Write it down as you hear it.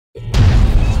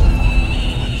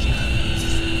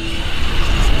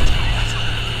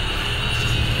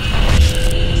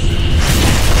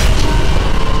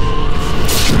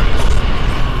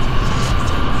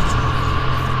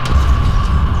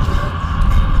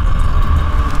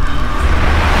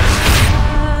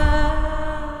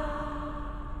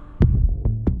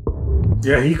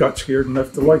Yeah, he got scared and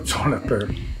left the lights on up there.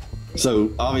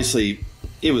 So obviously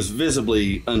it was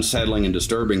visibly unsettling and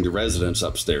disturbing the residents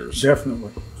upstairs.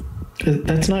 Definitely.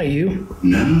 That's not you?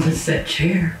 No. It's that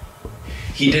chair.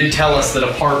 He did tell us that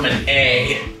apartment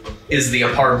A is the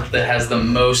apartment that has the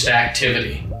most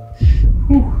activity.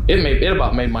 Whew. It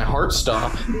about made my heart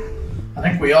stop. I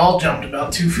think we all jumped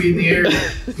about 2 feet in the air.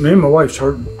 Me and my wife's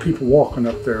heard people walking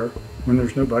up there when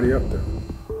there's nobody up there.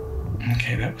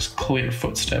 Okay, that was clear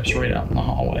footsteps right out in the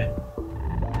hallway.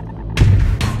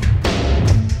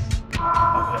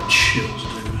 I got chills,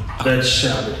 dude. That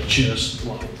sounded just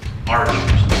like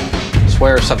arguments. I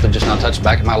swear something just now touched the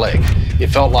back of my leg. It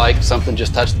felt like something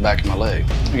just touched the back of my leg.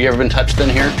 Have you ever been touched in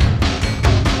here?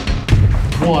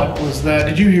 What was that?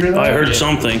 Did you hear that? I heard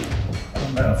something. I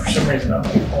don't know. For some reason, I'm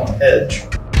like on edge.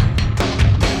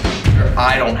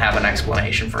 I don't have an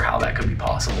explanation for how that could be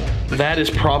possible. That is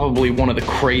probably one of the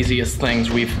craziest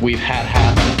things we've had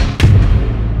happen.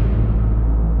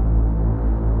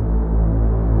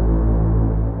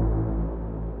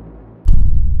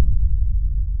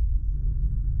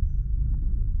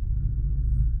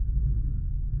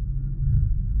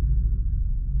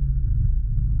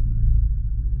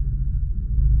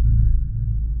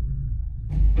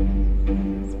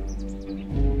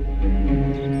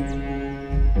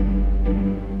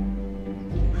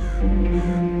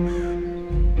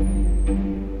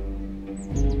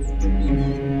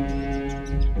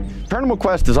 Paranormal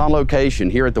Quest is on location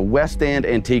here at the West End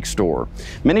Antique Store.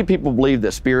 Many people believe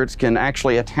that spirits can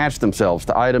actually attach themselves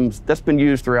to items that's been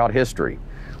used throughout history.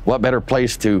 What better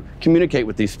place to communicate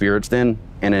with these spirits than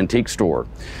an antique store?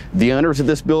 The owners of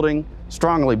this building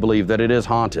strongly believe that it is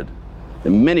haunted.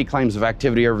 There are many claims of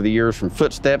activity over the years, from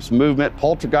footsteps, movement,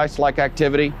 poltergeist-like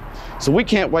activity. So we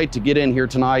can't wait to get in here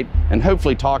tonight and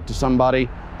hopefully talk to somebody,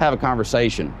 have a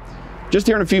conversation. Just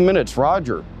here in a few minutes,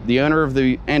 Roger, the owner of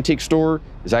the antique store,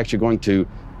 is actually going to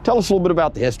tell us a little bit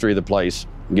about the history of the place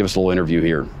and give us a little interview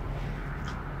here.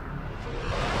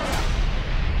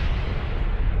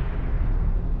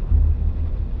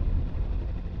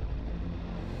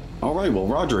 All right, well,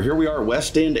 Roger, here we are at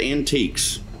West End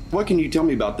Antiques. What can you tell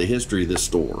me about the history of this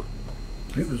store?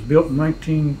 It was built in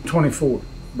 1924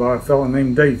 by a fellow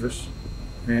named Davis,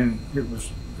 and it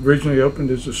was originally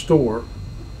opened as a store,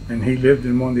 and he lived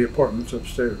in one of the apartments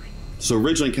upstairs. So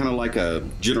originally kind of like a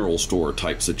general store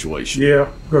type situation. Yeah,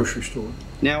 grocery store.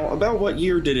 Now, about what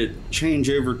year did it change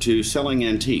over to selling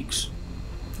antiques?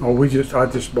 Oh, I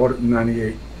just bought it in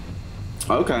 '98.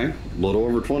 Okay, a little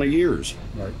over 20 years.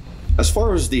 Right. As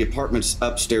far as the apartments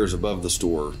upstairs above the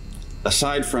store,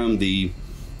 aside from the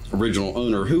original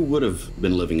owner, who would have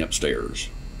been living upstairs?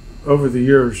 Over the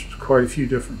years, quite a few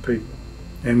different people.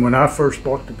 And when I first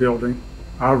bought the building,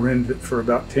 I rented it for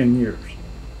about 10 years.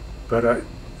 But I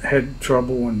had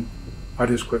trouble and I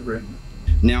just quit renting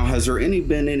it. Now, has there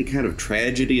been any kind of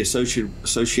tragedy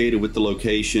associated with the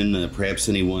location? Perhaps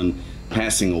anyone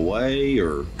passing away,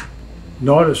 or?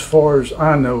 Not as far as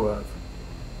I know of.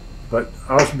 But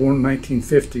I was born in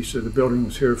 1950, so the building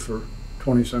was here for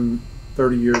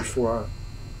 30 years before I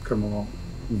come along.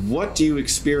 What do you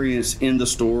experience in the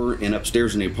store and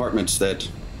upstairs in the apartments that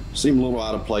seem a little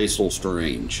out of place, a little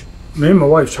strange? Me and my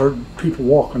wife's heard people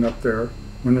walking up there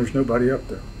when there's nobody up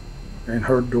there, and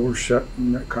heard doors shut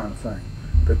and that kind of thing.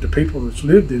 But the people that's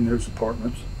lived in those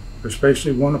apartments,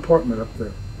 especially one apartment up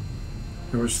there,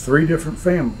 there was 3 different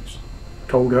families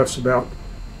told us about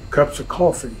cups of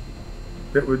coffee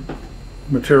that would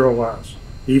materialize,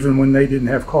 even when they didn't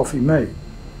have coffee made.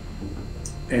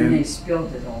 And they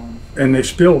spilled it on. And they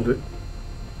spilled it,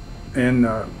 and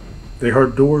they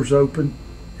heard doors open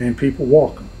and people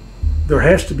walking. There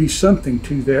has to be something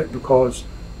to that, because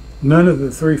none of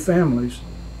the 3 families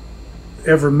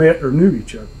ever met or knew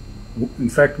each other. In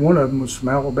fact, one of them was from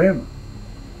Alabama.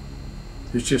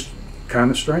 It's just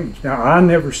kind of strange. Now, I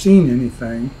never seen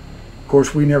anything. Of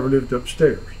course, we never lived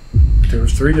upstairs. There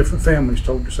was 3 different families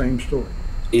told the same story.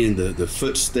 And the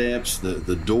footsteps,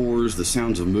 the doors, the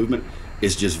sounds of movement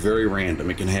is just very random.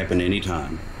 It can happen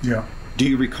anytime. Yeah. Do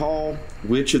you recall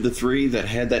which of the 3 that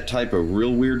had that type of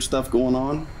real weird stuff going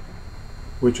on?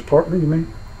 Which apartment you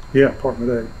mean? Yeah,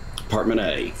 apartment A. Apartment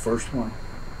A. First one.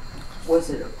 Was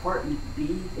it apartment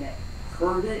B that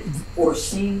heard it or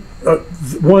seen?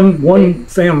 One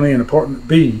family in apartment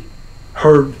B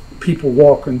heard people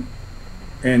walking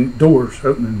and doors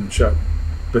opening and shutting,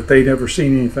 but they never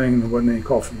seen anything, and there wasn't any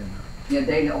coffee in there. Yeah,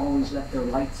 they always left their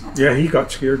lights on. Yeah, he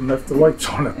got scared and left the lights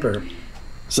on up there.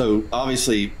 So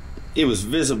obviously it was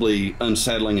visibly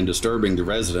unsettling and disturbing the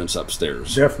residents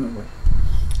upstairs. Definitely.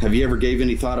 Have you ever gave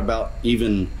any thought about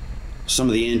even some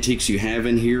of the antiques you have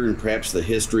in here, and perhaps the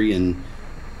history and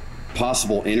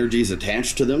possible energies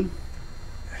attached to them?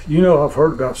 You know, I've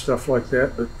heard about stuff like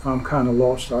that, but I'm kind of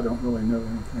lost. I don't really know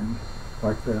anything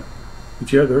like that.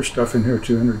 But yeah, there's stuff in here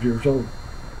 200 years old.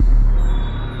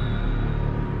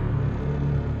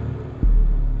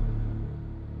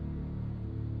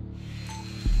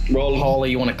 Roll.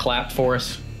 Holly, you want to clap for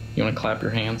us? You want to clap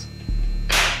your hands?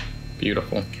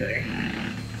 Beautiful. Okay.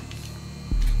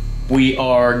 We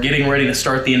are getting ready to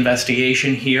start the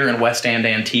investigation here in West End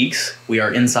Antiques. We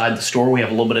are inside the store. We have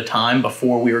a little bit of time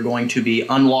before we are going to be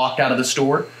unlocked out of the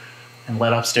store and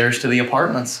led upstairs to the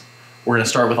apartments. We're going to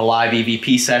start with a live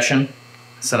EVP session,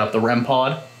 set up the REM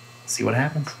pod, see what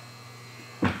happens.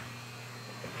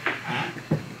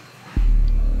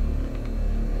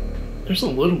 There's a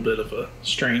little bit of a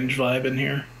strange vibe in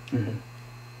here. Mm-hmm.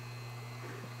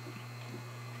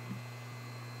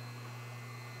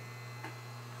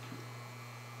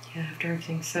 Yeah, after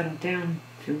everything's settled down,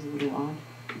 feels a little odd.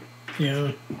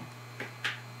 Yeah.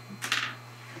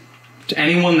 To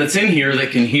anyone that's in here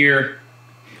that can hear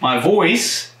my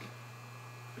voice,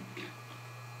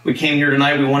 we came here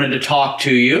tonight, we wanted to talk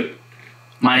to you.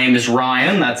 My name is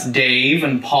Ryan, that's Dave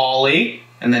and Paulie,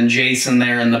 and then Jason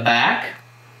there in the back.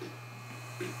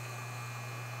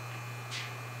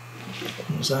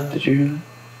 What was that? Did you hear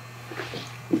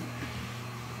that?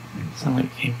 Sound like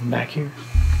it came from back here.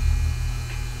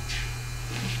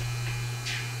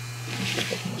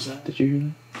 What was that? Did you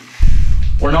hear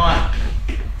that? We're not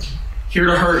here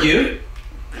to hurt you.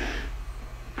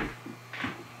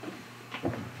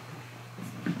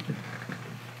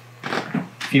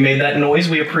 If you made that noise,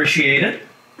 we appreciate it.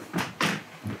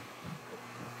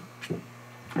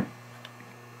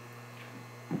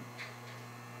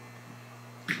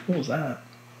 What was that?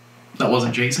 That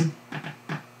wasn't Jason.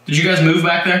 Did you guys move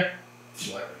back there?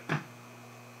 Slightly.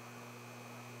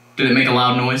 Did it make a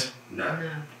loud noise? No.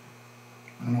 No.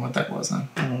 I don't know what that was then.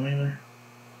 I don't know either.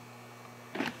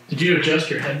 Did you adjust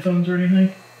your headphones or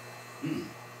anything?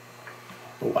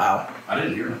 Oh, wow. I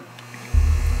didn't hear it.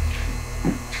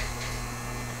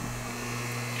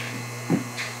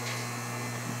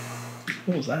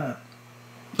 What was that?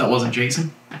 That wasn't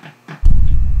Jason?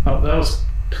 Oh, that was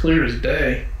clear as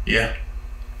day. Yeah.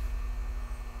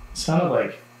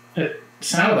 It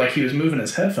sounded like he was moving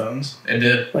his headphones, It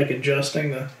did. like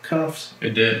adjusting the cuffs.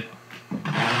 It did.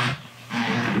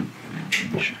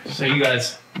 So you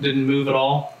guys didn't move at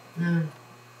all? No.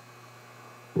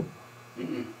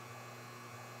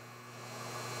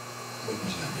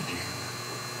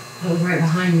 Oh, right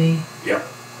behind me. Yep.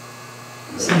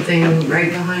 Something right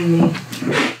behind me.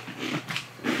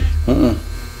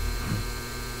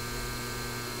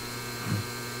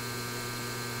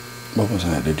 What was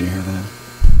that? Did you hear that?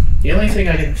 The only thing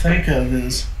I can think of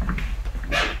is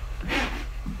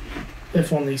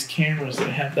if on these cameras they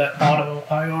have that auto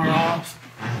IR off.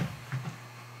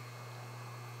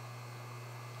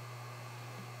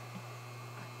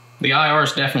 The IR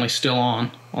is definitely still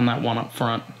on that one up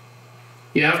front.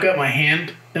 Yeah, I've got my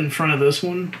hand in front of this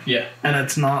one, Yeah. and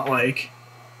it's not like...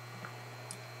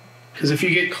 Because if you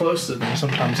get close to them,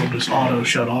 sometimes they'll just auto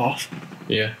shut off.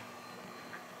 Yeah.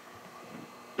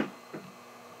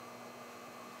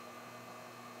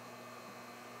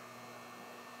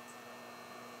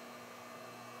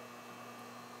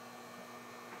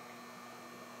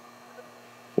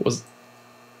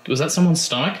 Was that someone's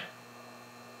stomach?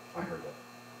 I heard that.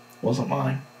 Wasn't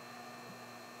mine.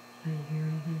 I didn't hear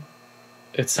anything.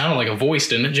 It sounded like a voice,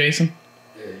 didn't it, Jason?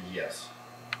 Yes.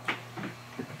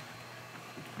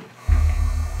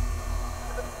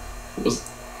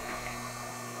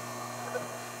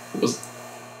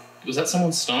 Was that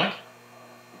someone's stomach?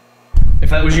 If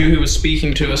that was you who was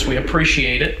speaking to us, we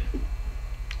appreciate it.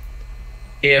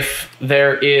 If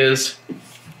there is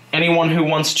anyone who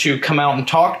wants to come out and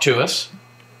talk to us,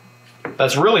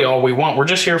 that's really all we want. We're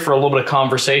just here for a little bit of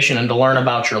conversation and to learn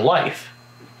about your life.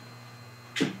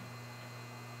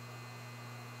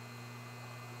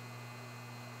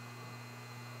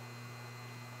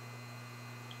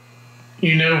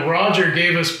 You know, Roger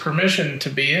gave us permission to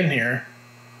be in here.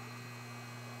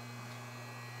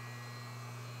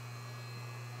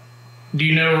 Do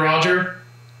you know Roger?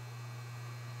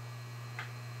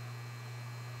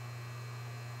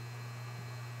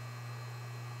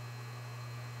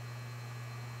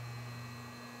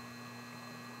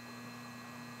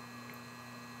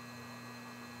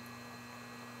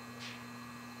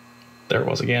 There it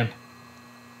was again.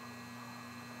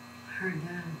 I heard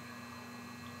that.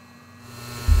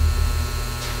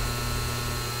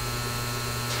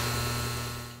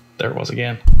 There it was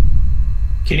again.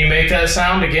 Can you make that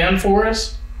sound again for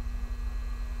us?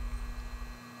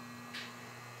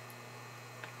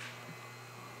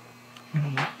 I'm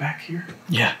gonna look back here.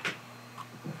 Yeah.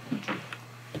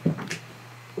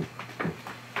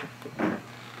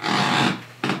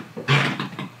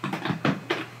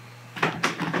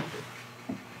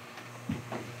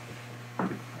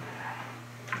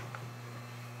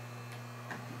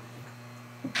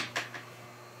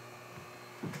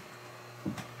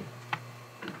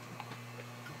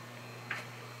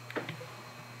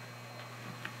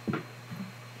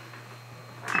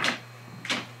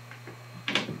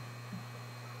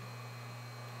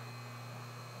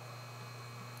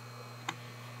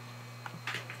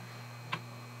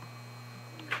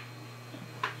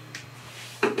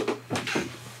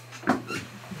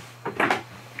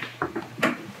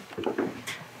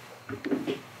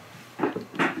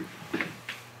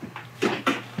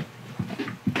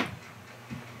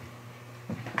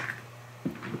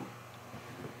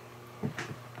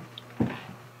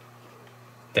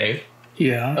 Dave?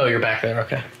 Yeah. Oh, you're back there.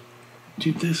 Okay.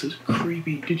 Dude, this is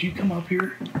creepy. Did you come up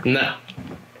here? No.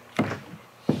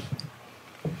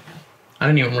 I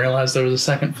didn't even realize there was a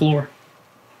second floor.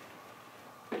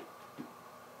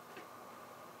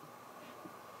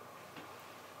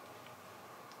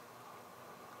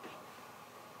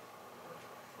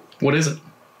 What is it?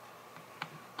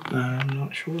 I'm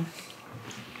not sure.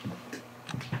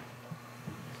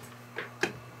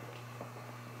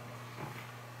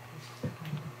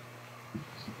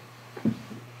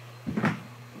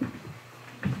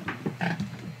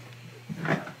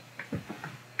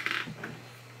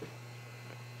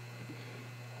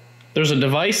 There's a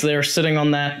device there sitting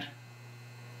on that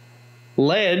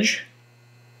ledge.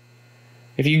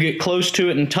 If you get close to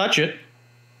it and touch it,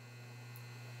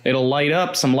 it'll light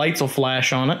up. Some lights will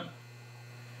flash on it.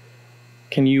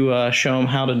 Can you show them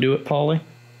how to do it, Paulie?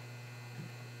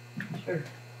 Sure.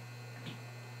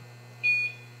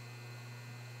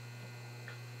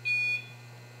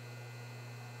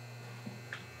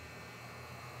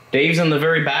 Dave's in the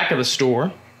very back of the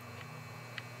store.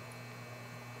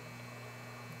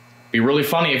 Be really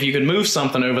funny if you could move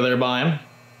something over there by him.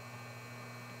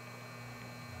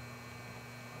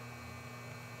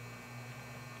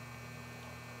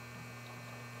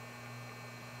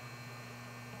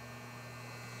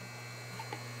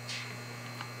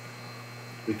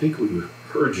 We think we've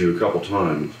heard you a couple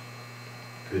times.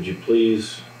 Could you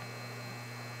please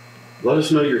let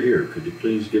us know you're here? Could you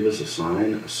please give us a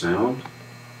sign, a sound?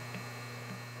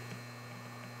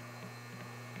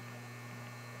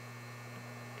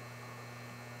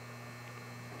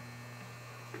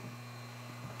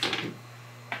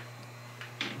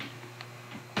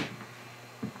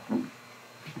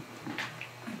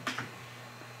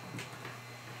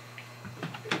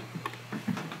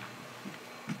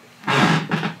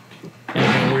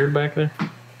 Anything weird back there?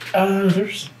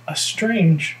 There's a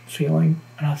strange feeling,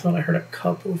 and I thought I heard a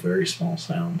couple of very small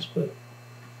sounds, but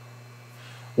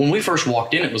When we first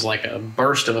walked in, it was like a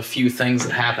burst of a few things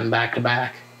that happened back to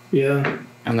back. yeah.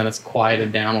 And then it's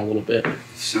quieted down a little bit. It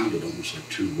sounded almost like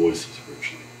two voices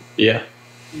originally. Yeah.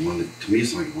 And one that, to me,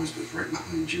 it's like a voice goes right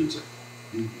behind you. It's like,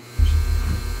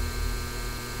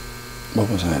 what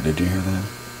was that? Did you hear that?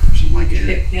 Something like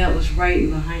that. Yeah, it was right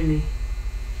behind me.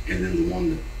 And then the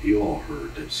one that you all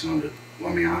heard that sounded,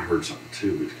 well, I mean, I heard something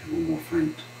too, but it's a little more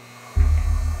faint.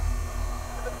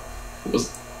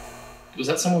 Was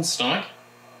that someone's stomach?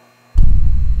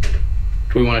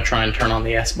 Do we want to try and turn on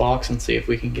the S box and see if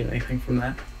we can get anything from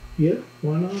that? Yeah,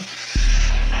 why not?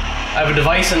 I have a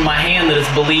device in my hand that is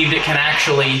believed it can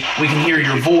actually, we can hear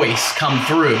your voice come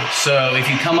through. So if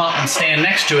you come up and stand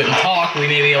next to it and talk, we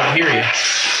may be able to hear you.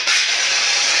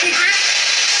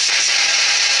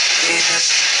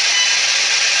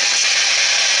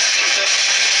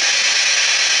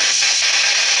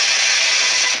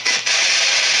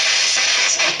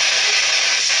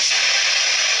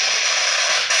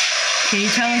 Can you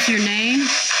tell us your name?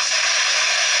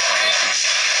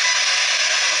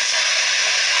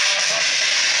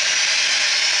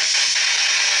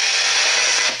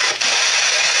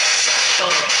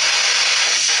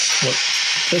 What?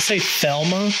 Did it say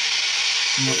Thelma?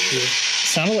 I'm not sure. It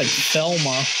sounded like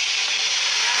Thelma.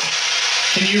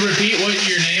 Can you repeat what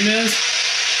your name is?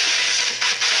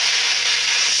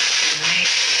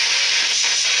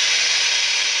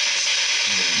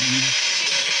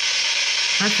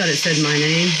 I thought it said my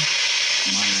name.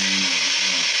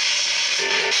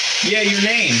 Yeah, your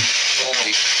name.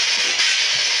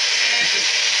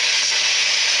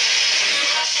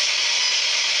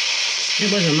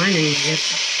 It wasn't my name, I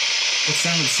guess. It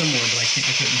sounded similar, but I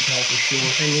couldn't tell for sure.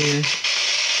 I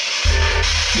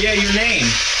Yeah, your name.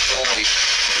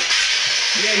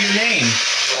 Yeah, your name.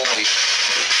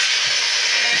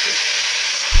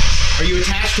 Are you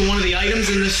attached to one of the items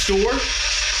in this store?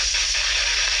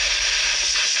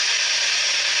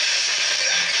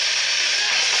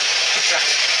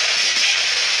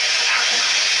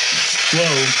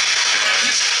 Whoa.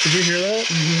 Did you hear that?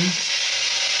 Mm-hmm.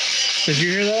 Did you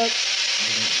hear that?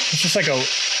 It's just like a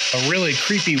really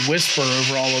creepy whisper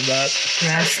over all of that.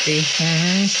 Raspy.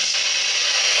 Mm-hmm.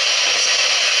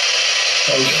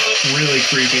 That was really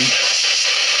creepy.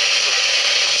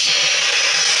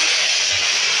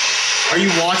 Are you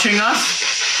watching us?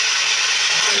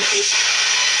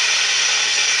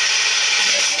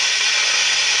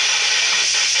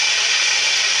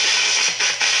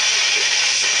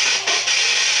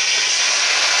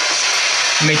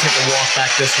 I may take a walk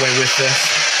back this way with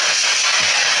this.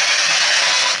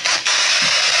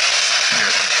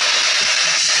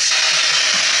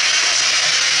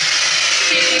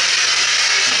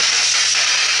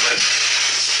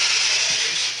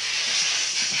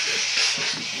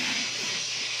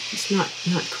 It's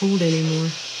not cold anymore.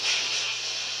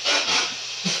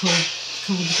 The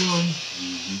cold's gone.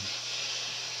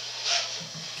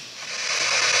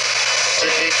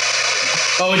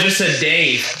 Oh, it just said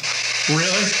Dave.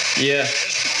 Really? Yeah.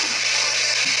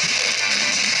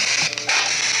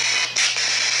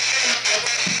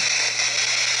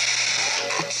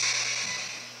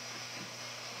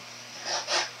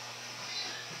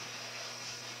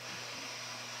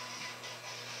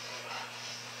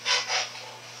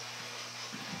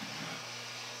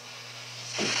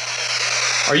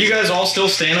 Are you guys all still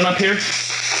standing up here?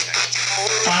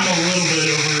 I'm a little bit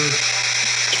over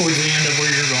towards the end of where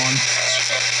you're going.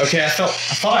 Okay, I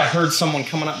thought I heard someone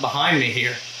coming up behind me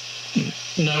here.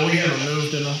 No, we haven't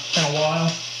moved in a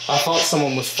while. I thought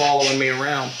someone was following me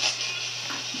around.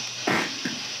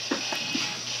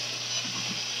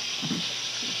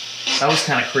 That was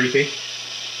kind of creepy.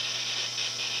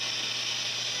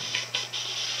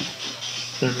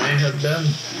 There may have been.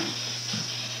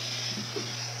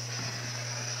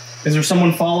 Is there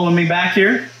someone following me back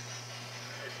here?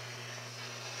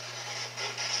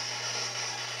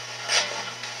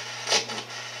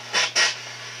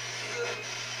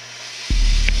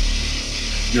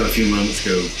 You know, a few moments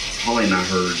ago, Holly and I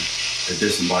heard a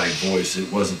disembodied voice.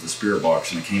 It wasn't the spirit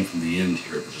box, and it came from the end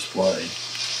here of the display.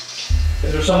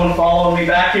 Is there someone following me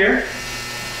back here?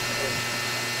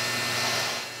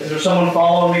 Is there someone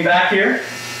following me back here?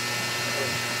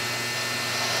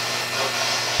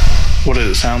 What did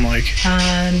it sound like?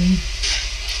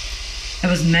 It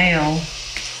was male.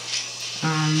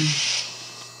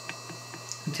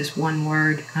 Just one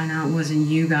word. I know it wasn't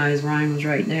you guys. Ryan was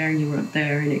right there. You were up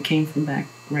there, and it came from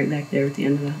right back there at the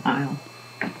end of the aisle.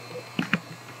 It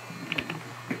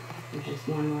was just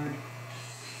one word.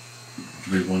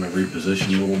 Do we want to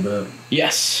reposition a little bit?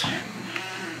 Yes.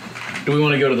 Do we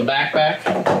want to go to the back?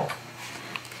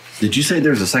 Did you say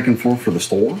there's a second floor for the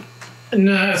store?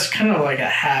 No, it's kind of like a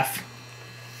half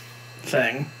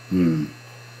thing. Hmm.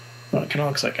 Well, it kind of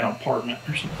looks like an apartment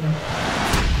or something.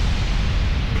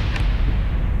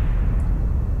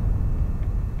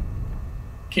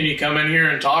 Can you come in here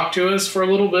and talk to us for a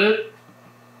little bit?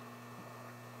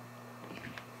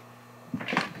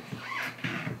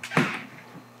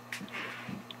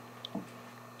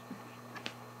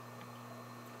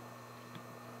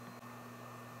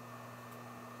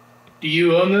 Do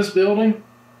you own this building?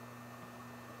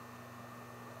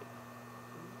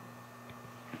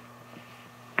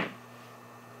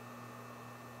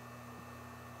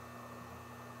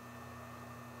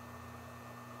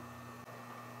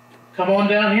 Come on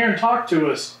down here and talk to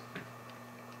us.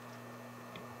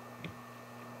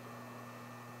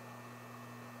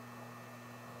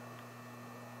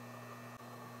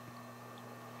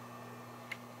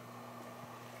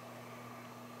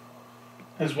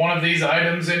 Is one of these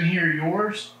items in here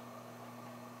yours?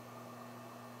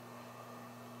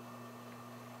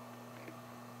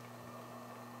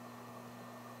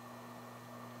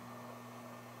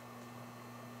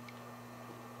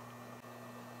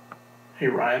 Hey,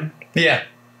 Ryan. Yeah.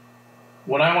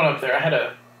 When I went up there, I had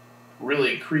a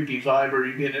really creepy vibe. Are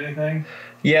you getting anything?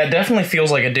 Yeah, it definitely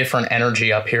feels like a different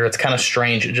energy up here. It's kind of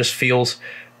strange. It just feels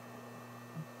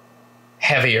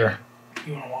heavier.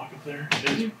 You want to walk up there?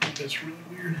 It's really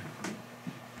weird.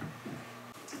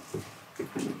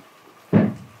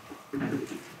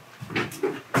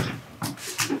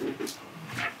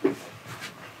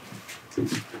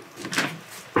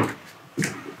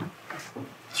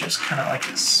 It's just kind of like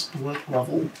a split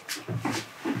level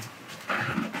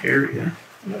area.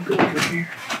 I'm gonna go over here.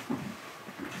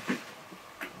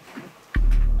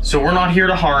 So we're not here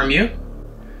to harm you.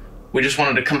 We just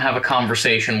wanted to come have a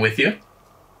conversation with you.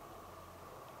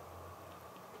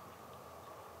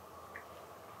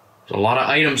 There's a lot of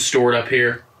items stored up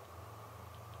here.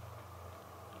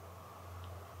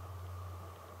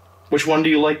 Which one do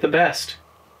you like the best?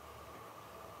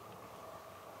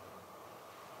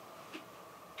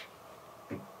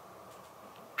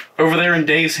 Over there in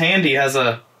Dave's hand, he has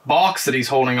a box that he's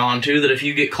holding on to that if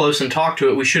you get close and talk to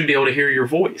it, we should be able to hear your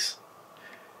voice.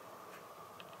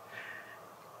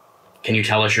 Can you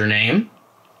tell us your name?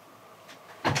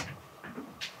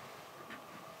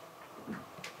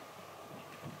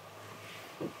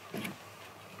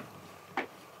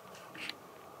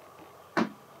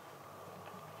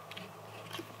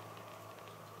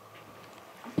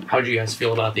 How do you guys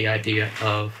feel about the idea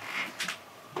of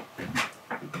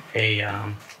a,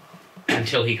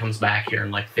 until he comes back here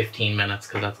in like 15 minutes,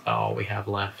 because that's about all we have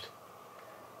left,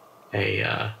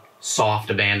 a soft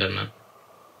abandonment?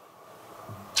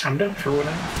 I'm down for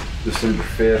whatever. December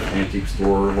 5th, antique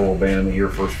store, little abandonment here,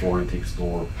 first floor antique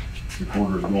store.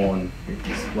 Recorder's going,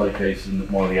 display case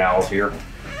in one of the aisles here.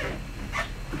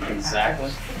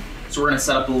 Exactly. So we're going to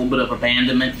set up a little bit of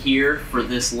abandonment here for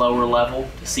this lower level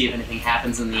to see if anything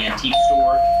happens in the antique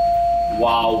store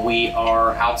while we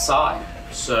are outside.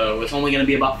 So it's only going to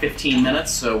be about 15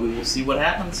 minutes, so we will see what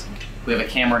happens. We have a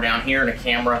camera down here and a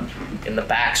camera in the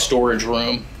back storage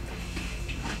room.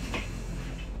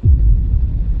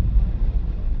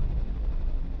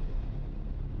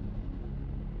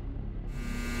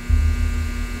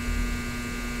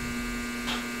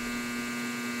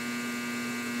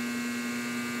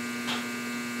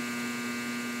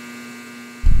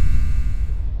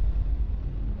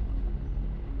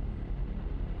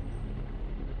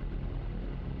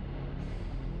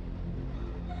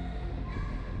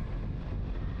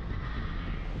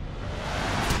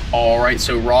 Alright,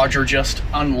 so Roger just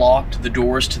unlocked the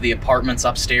doors to the apartments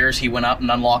upstairs. He went up and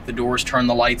unlocked the doors, turned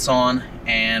the lights on,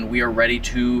 and we are ready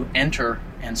to enter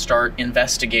and start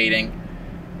investigating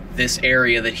this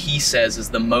area that he says is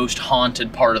the most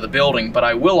haunted part of the building. But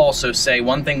I will also say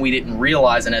one thing we didn't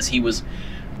realize, and as he was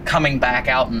coming back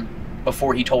out and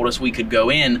before he told us we could go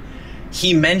in,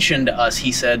 he mentioned to us,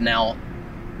 he said, now,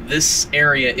 this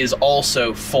area is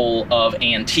also full of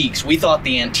antiques. We thought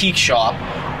the antique shop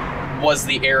was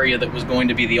the area that was going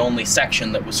to be the only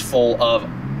section that was full of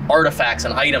artifacts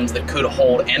and items that could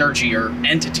hold energy or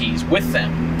entities with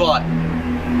them. But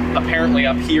apparently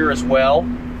up here as well,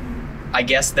 I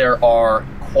guess there are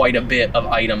quite a bit of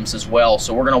items as well.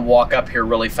 So we're gonna walk up here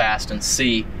really fast and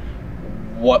see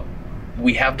what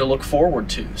we have to look forward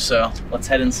to. So let's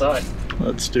head inside.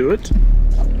 Let's do it.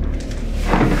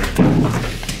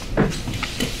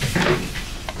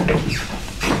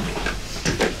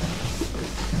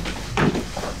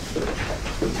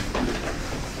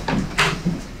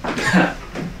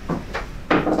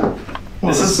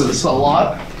 This is a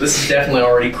lot. This is definitely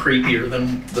already creepier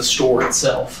than the store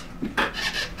itself.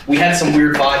 We had some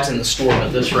weird vibes in the store, but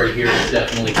this right here is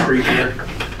definitely creepier.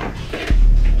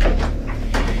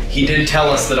 He did tell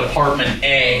us that apartment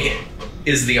A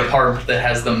is the apartment that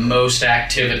has the most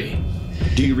activity.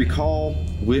 Do you recall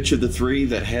which of the three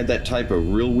that had that type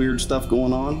of real weird stuff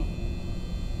going on?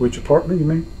 Which apartment you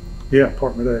mean? Yeah,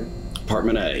 apartment A.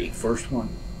 Apartment A. First one.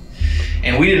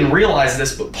 And we didn't realize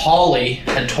this, but Polly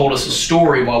had told us a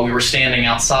story while we were standing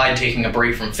outside taking a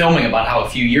break from filming about how a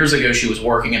few years ago she was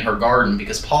working in her garden,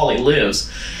 because Polly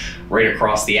lives right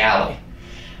across the alley.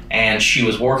 And she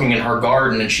was working in her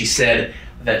garden, and she said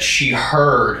that she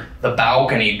heard the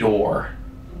balcony door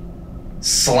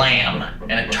slam.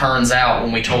 And it turns out,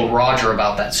 when we told Roger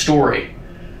about that story,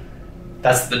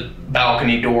 that's the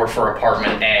balcony door for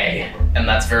apartment A. And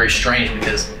that's very strange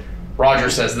because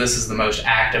Roger says this is the most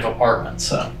active apartment,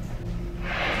 so.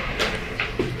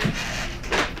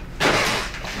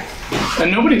 And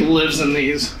nobody lives in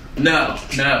these. No.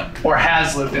 Or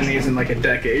has lived in these in like a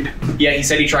decade. Yeah, he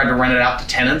said he tried to rent it out to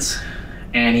tenants,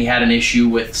 and he had an issue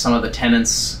with some of the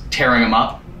tenants tearing them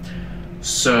up.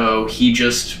 So he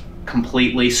just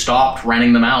completely stopped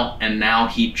renting them out, and now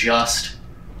he just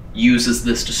uses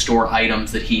this to store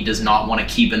items that he does not want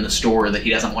to keep in the store, that he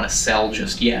doesn't want to sell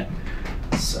just yet.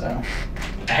 So,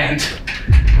 and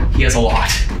he has a lot.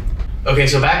 Okay,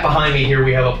 so back behind me here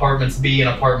we have apartments B and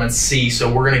apartments C,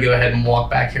 so we're gonna go ahead and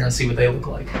walk back here and see what they look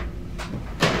like.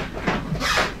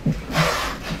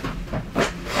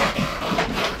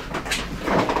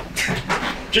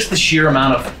 Just the sheer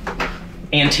amount of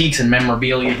antiques and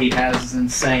memorabilia he has is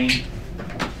insane.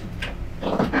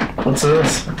 What's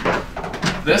this?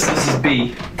 This is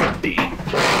B. B.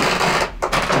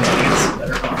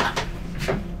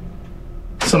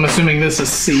 So I'm assuming this is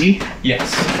C?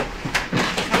 Yes.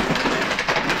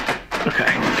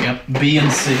 Okay. Yep, B and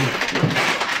C.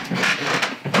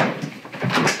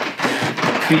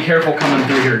 Be careful coming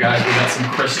through here, guys. We got some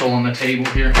crystal on the table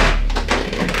here.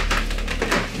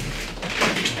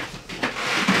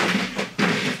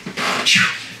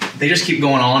 They just keep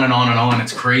going on and on and on.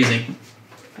 It's crazy.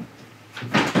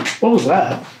 What was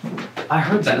that? I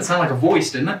heard that. It sounded like a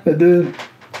voice, didn't it? It did.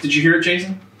 Did you hear it,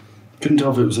 Jason? Couldn't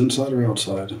tell if it was inside or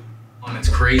outside. And it's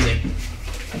crazy.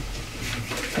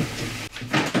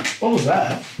 What was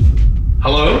that?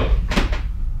 Hello?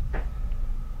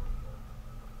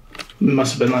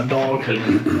 Must have been that dog.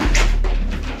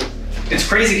 It's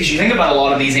crazy because you think about a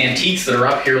lot of these antiques that are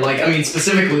up here. Like, I mean,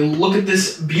 specifically, look at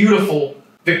this beautiful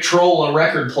Victrola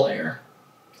record player.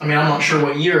 I mean, I'm not sure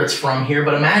what year it's from here,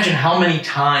 but imagine how many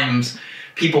times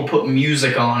people put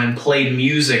music on and played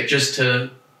music just to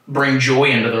bring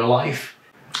joy into their life.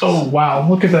 Oh, wow.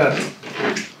 Look at that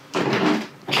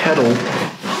kettle.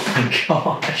 Oh my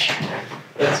gosh.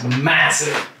 That's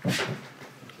massive.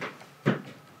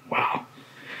 Wow.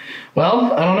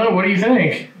 Well, I don't know. What do you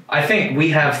think? I think we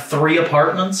have 3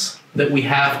 apartments that we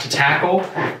have to tackle.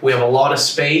 We have a lot of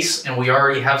space, and we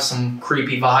already have some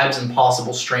creepy vibes and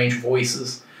possible strange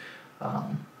voices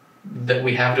that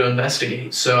we have to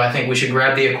investigate. So I think we should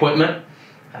grab the equipment.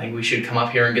 I think we should come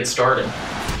up here and get started.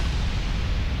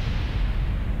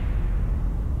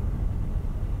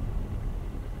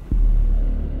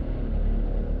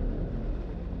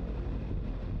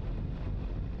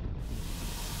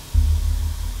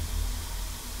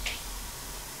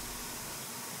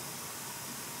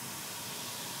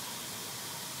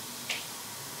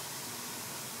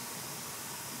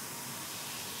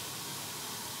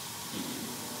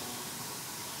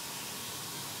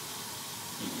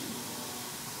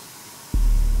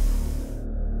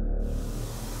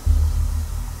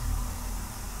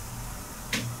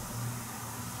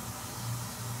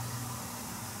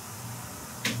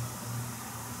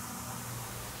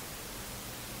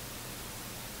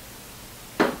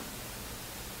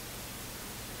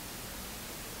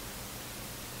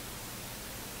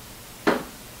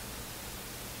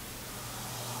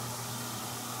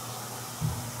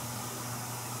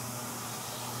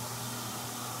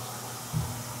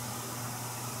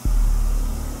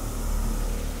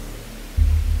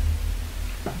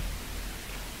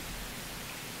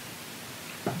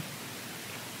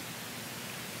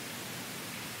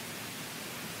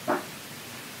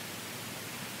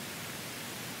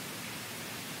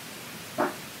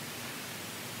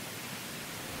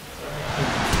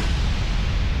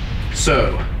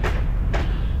 So,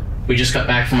 we just got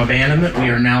back from abandonment. We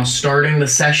are now starting the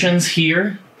sessions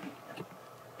here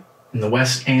in the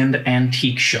West End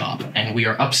Antique Shop. And we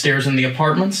are upstairs in the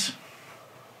apartments.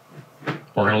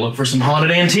 We're gonna look for some haunted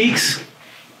antiques.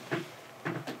 If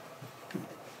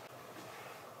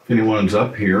anyone's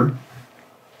up here.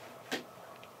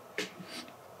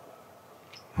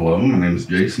 Hello, my name is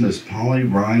Jason. This is Polly,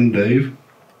 Ryan, Dave.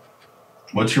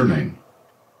 What's your name?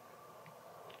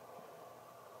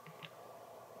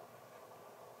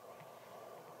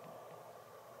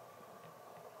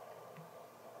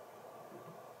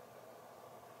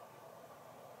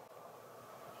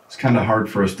 It's kind of hard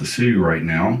for us to see you right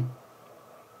now.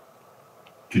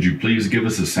 Could you please give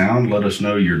us a sound? Let us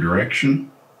know your direction.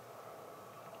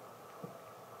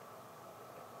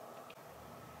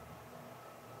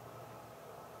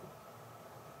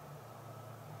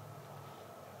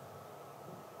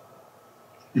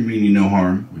 You mean you no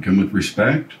harm? We come with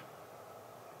respect.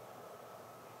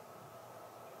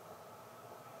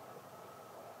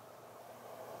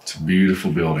 It's a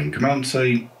beautiful building. Come out and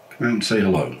say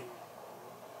hello.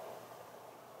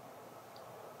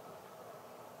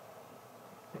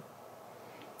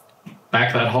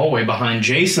 Back that hallway behind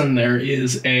Jason, there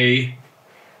is a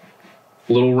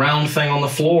little round thing on the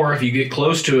floor. If you get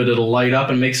close to it, it'll light up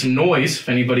and make some noise. If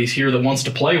anybody's here that wants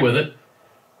to play with it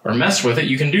or mess with it,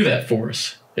 you can do that for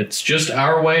us. It's just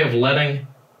our way of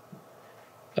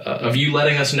you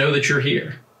letting us know that you're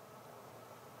here.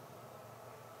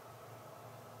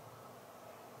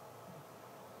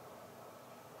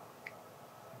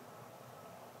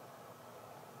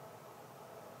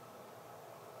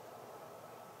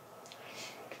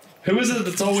 Who is it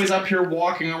that's always up here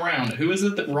walking around? Who is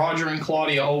it that Roger and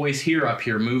Claudia always hear up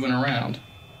here moving around?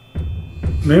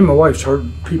 Me and my wife's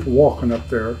heard people walking up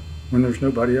there when there's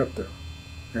nobody up there,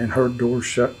 and heard doors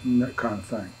shut and that kind of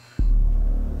thing.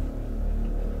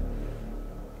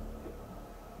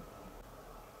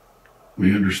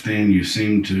 We understand you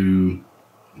seem to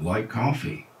like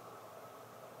coffee.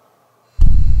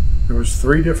 There was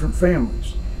 3 different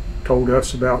families told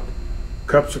us about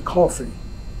cups of coffee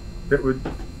that would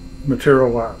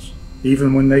materialize,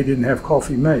 even when they didn't have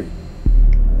coffee made.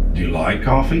 Do you like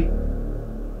coffee?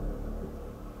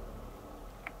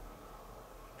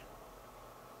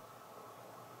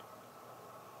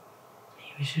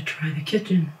 We should try the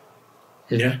kitchen.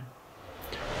 Yeah.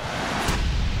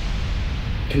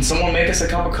 Can someone make us a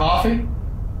cup of coffee?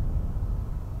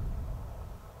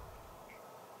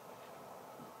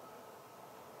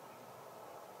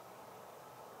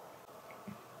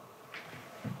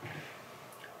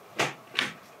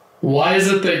 Why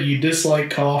is it that you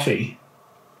dislike coffee?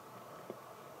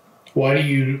 Why do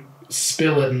you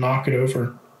spill it and knock it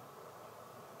over?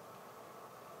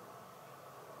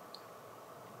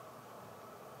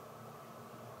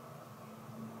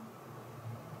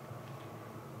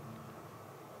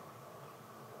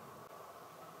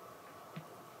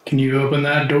 Can you open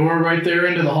that door right there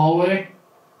into the hallway?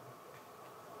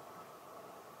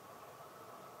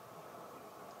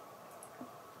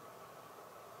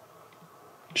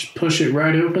 Just push it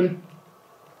right open.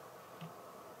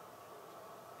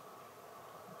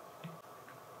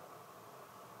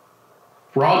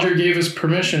 Roger gave us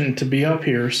permission to be up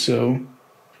here, so...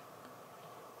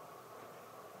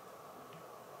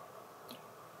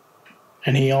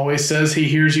 And he always says he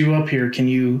hears you up here. Can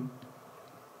you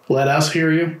let us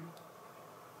hear you?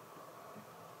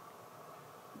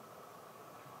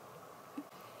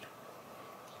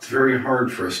 It's very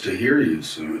hard for us to hear you,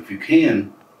 so if you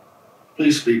can,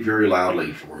 please speak very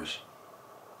loudly for us.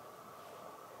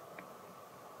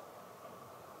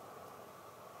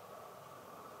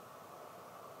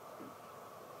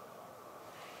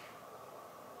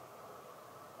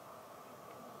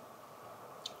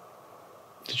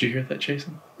 Did you hear that,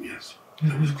 Jason? Yes,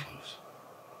 that was close.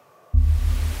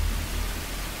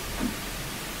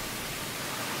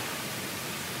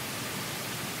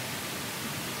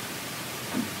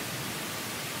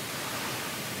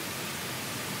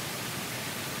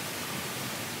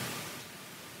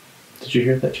 Did you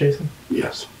hear that, Jason?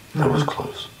 Yes, that was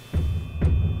close.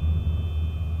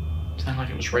 Sounded like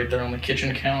it was right there on the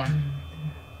kitchen counter.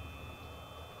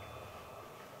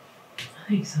 I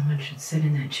think someone should sit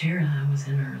in that chair that I was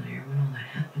in earlier when all that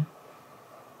happened.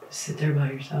 Just sit there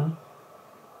by yourself.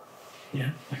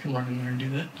 Yeah, I can run in there and do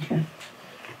that. Okay.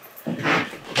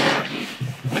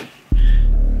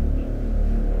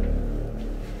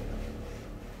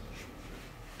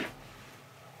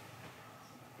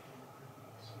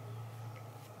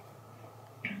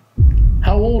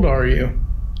 How old are you?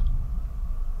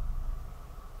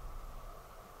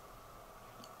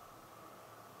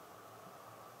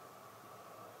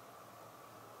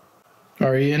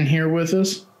 Are you in here with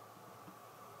us?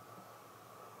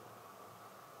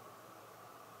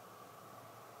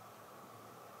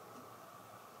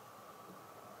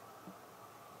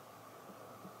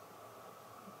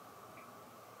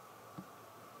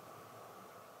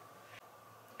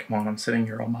 Come on, I'm sitting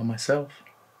here all by myself.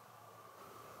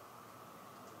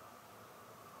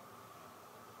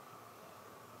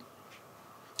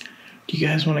 Do you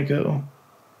guys want to go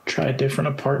try a different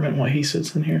apartment while he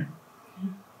sits in here?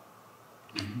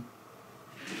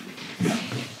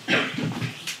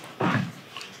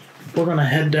 We're gonna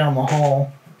head down the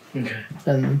hall Okay.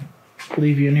 and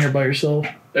leave you in here by yourself.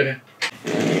 Okay.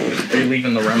 Are you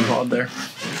leaving the REM pod there?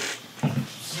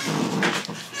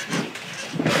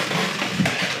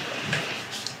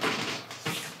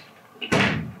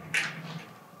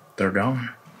 They're gone.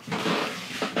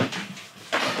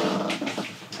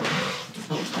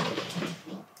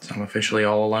 So I'm officially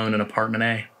all alone in apartment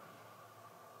A.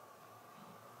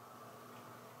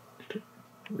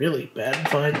 Really bad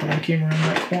fight when I came around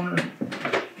that corner.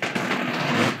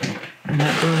 And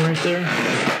that room right there.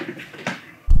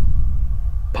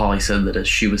 Polly said that as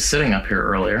she was sitting up here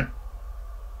earlier,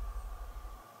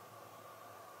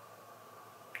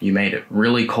 you made it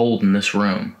really cold in this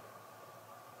room.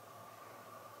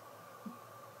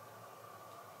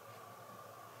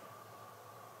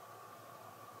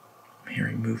 I'm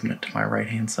hearing movement to my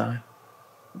right-hand side.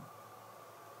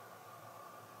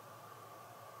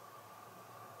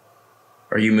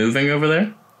 Are you moving over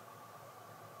there?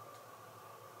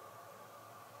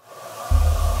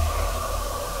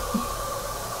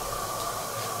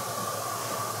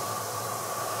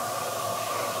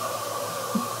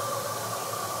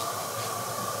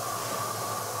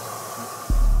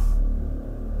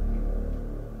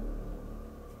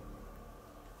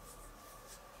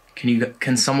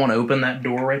 Can someone open that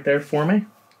door right there for me?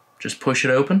 Just push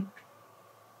it open.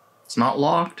 It's not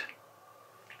locked.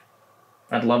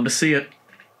 I'd love to see it.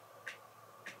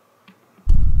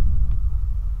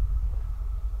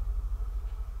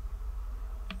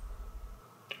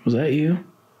 Was that you?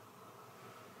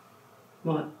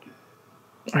 What?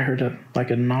 I heard a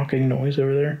knocking noise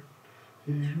over there.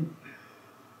 No.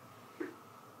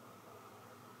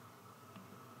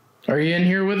 Are you in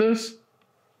here with us?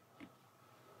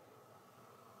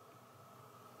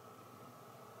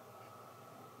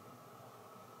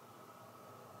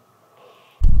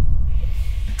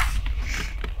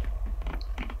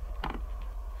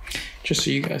 Just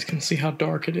so you guys can see how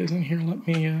dark it is in here, let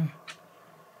me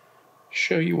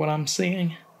show you what I'm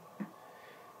seeing.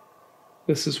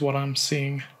 This is what I'm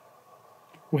seeing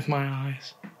with my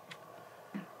eyes.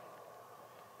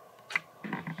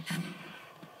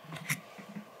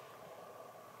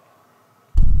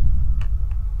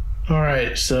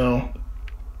 Alright, so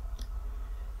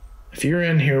if you're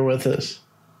in here with us,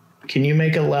 can you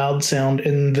make a loud sound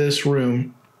in this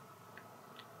room?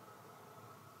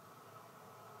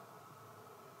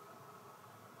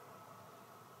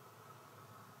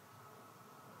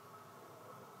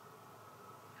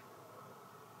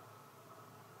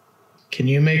 Can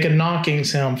you make a knocking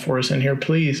sound for us in here,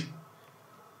 please?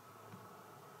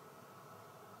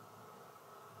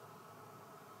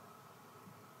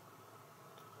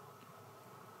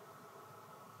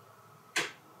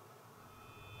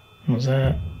 What was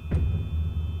that?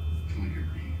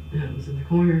 That was in the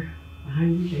corner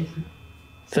behind you, Jason.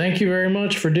 Thank you very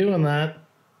much for doing that.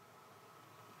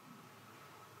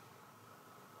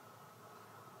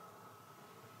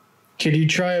 Could you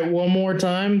try it one more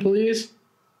time, please?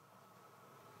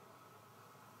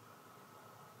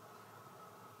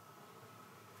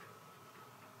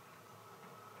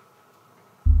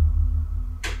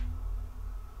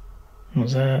 What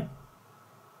was that?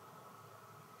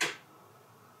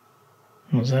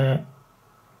 What was that?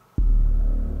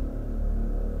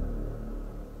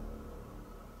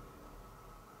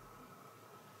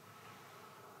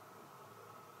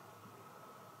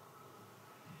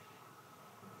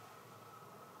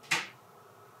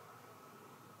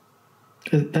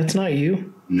 That's not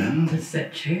you. No, That's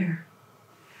that chair.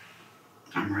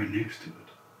 I'm right next to it.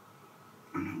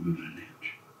 I'm not moving an inch.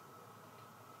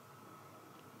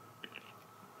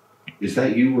 Is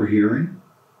that you we're hearing?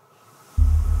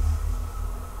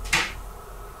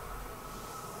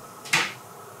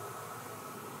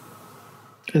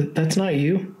 That's not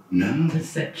you. No.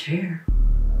 That's that chair.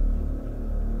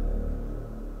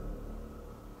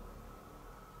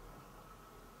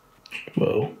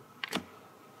 Whoa.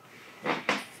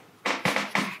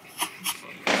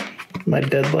 My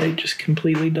dead light just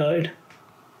completely died.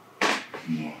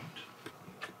 What?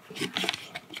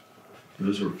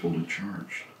 Those are fully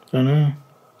charged. I know.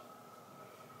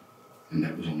 And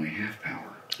that was only half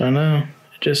power. I know.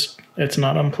 It's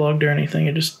not unplugged or anything.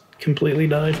 It just completely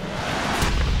died.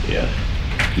 Yeah.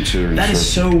 Considering That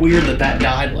is so weird that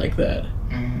died like that.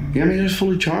 Yeah, I mean, it was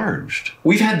fully charged.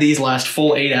 We've had these last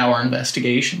full 8-hour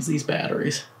investigations, these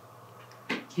batteries.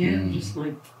 Yeah, just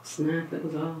like snap, that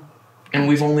was all. And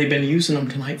we've only been using them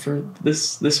tonight for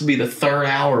this. This will be the 3rd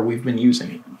hour we've been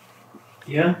using it.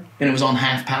 Yeah. And it was on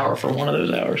half power for one of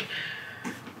those hours.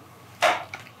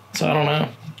 So I don't know.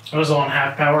 I was on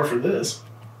half power for this.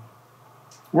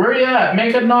 Where you at?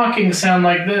 Make a knocking sound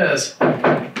like this.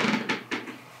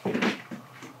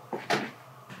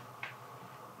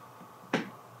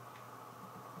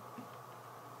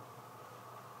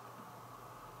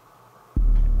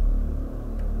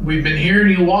 We've been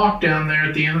hearing you walk down there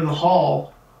at the end of the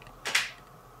hall.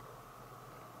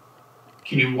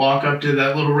 Can you walk up to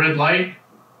that little red light?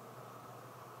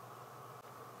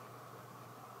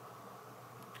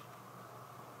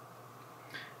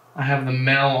 I have the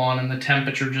Mel on and the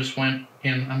temperature just went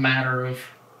in a matter of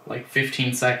like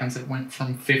 15 seconds. It went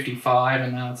from 55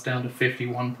 and now it's down to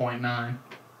 51.9.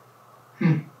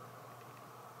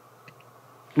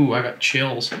 Ooh, I got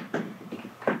chills.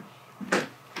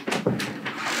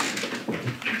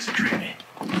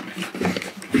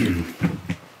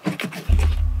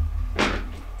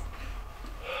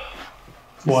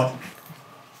 What?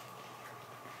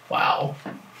 Wow.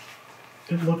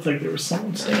 It looked like there was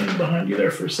someone standing behind you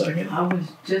there for a second. I was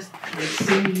just, as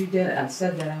soon as you did, I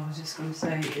said that, I was just going to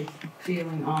say, it's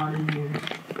feeling on in here.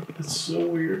 It's so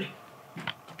weird.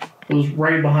 It was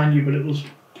right behind you, but it was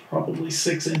probably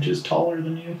 6 inches taller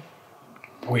than you.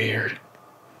 Weird.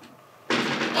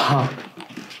 Huh.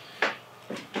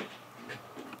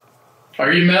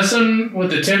 Are you messing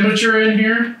with the temperature in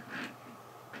here?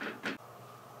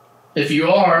 If you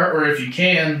are, or if you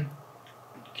can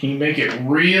you make it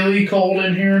really cold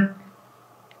in here?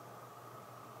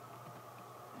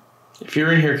 If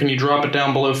you're in here, can you drop it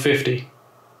down below 50?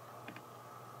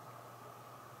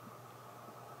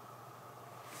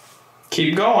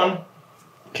 Keep going.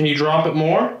 Can you drop it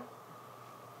more?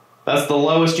 That's the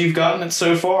lowest you've gotten it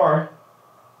so far.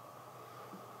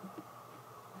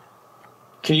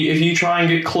 Can you, if you try and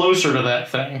get closer to that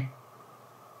thing?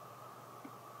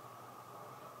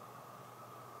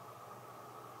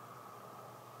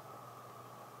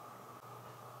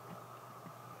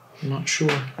 I'm not sure.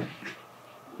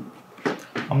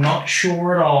 I'm not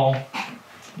sure at all.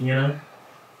 You know?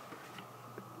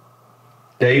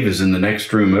 Dave is in the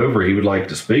next room over. He would like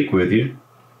to speak with you.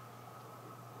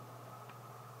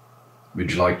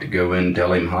 Would you like to go in and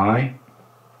tell him hi?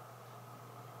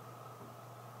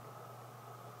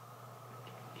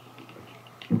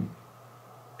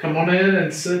 Come on in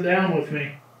and sit down with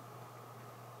me.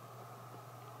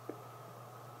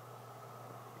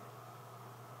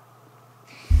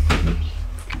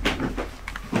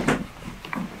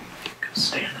 Go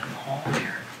stand in the hall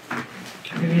here. Are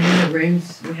there any other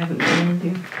rooms we haven't gone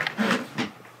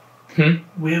into?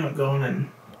 We haven't gone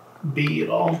in B at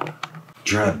all.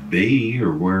 Try B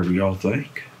or wherever y'all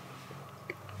think.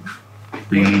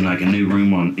 You mean like a new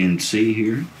room in C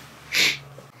here?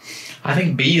 I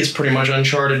think B is pretty much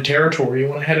uncharted territory. You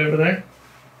want to head over there?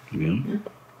 Yeah.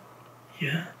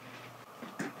 Yeah.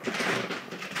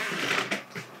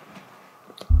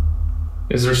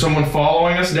 Is there someone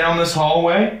following us down this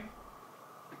hallway?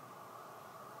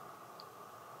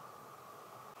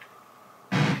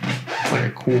 It's like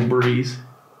a cool breeze.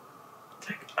 It's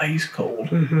like ice cold.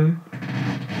 Mm-hmm.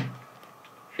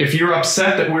 If you're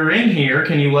upset that we're in here,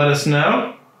 can you let us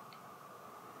know?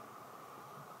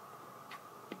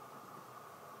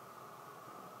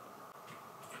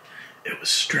 It was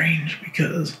strange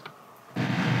because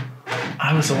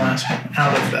I was the last one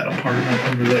out of that apartment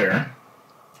over there.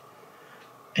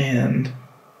 And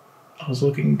I was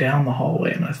looking down the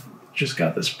hallway and I just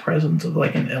got this presence of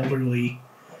like an elderly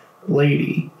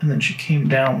lady. And then she came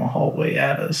down the hallway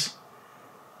at us.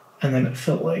 And then it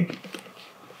felt like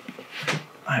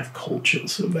I have cold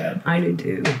chills so bad. I do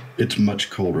too. It's much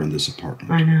colder in this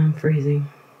apartment. I know, I'm freezing.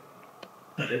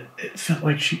 But it felt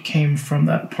like she came from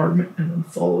that apartment and then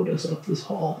followed us up this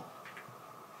hall.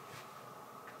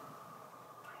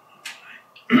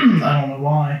 I don't know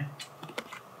why.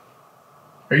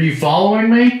 Are you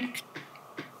following me?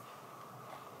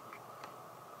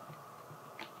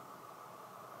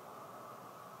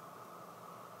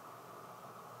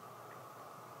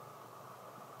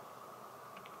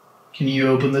 Can you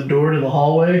open the door to the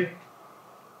hallway?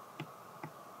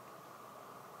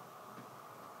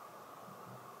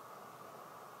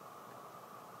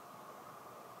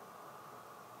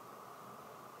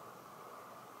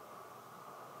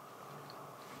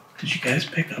 Did you guys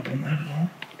pick up on that at all?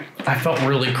 I felt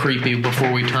really creepy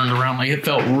before we turned around. Like, it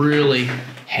felt really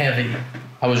heavy.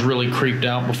 I was really creeped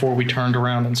out before we turned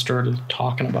around and started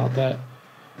talking about that.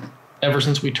 Ever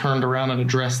since we turned around and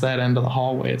addressed that end of the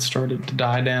hallway, it started to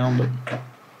die down, but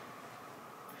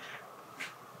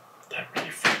that really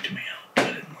freaked me out.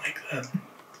 I didn't like that.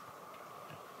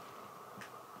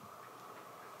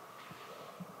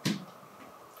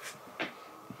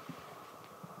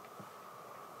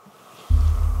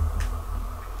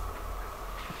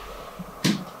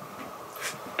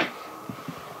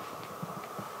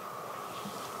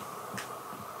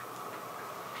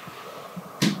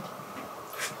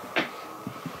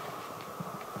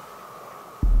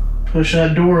 Push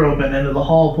that door open into the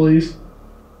hall, please.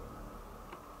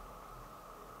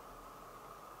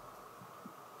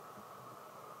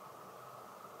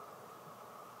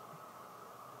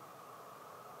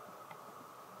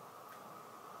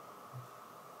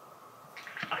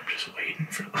 I'm just waiting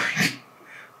for like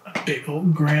a big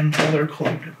old grandfather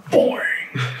clock. Boring.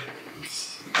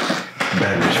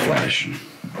 Battery's flashing.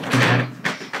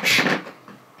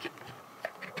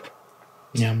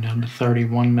 Yeah, I'm down to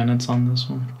 31 minutes on this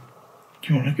one.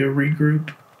 Do you want to go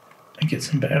regroup and get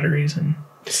some batteries and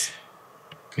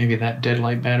maybe that dead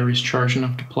light battery's charged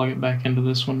enough to plug it back into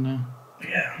this one now?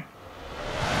 Yeah.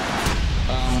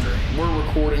 We're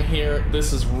recording here.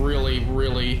 This is really,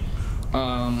 really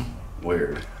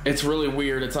Weird. It's really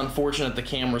weird. It's unfortunate the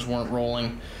cameras weren't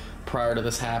rolling prior to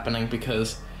this happening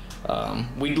because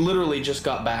we literally just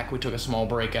got back. We took a small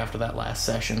break after that last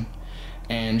session.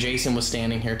 And Jason was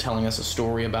standing here telling us a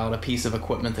story about a piece of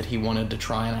equipment that he wanted to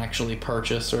try and actually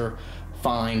purchase or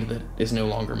find that is no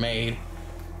longer made.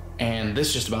 And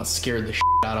this just about scared the shit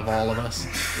out of all of us.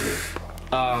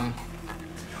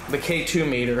 The K2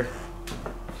 meter,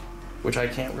 which I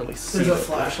can't really see. There's a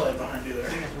flashlight behind you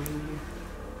there.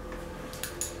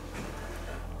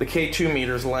 The K2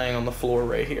 meter's laying on the floor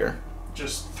right here.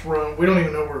 Just thrown. We don't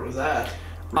even know where it was at.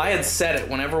 I had set it,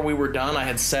 whenever we were done, I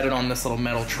had set it on this little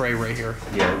metal tray right here.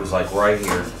 Yeah, it was like right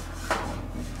here.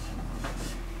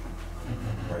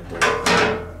 Right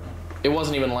there. It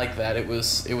wasn't even like that. It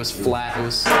was flat. It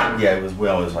was. Yeah, it was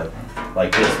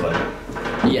like this, like.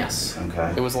 Yes.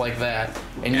 Okay. It was like that,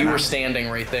 and you were standing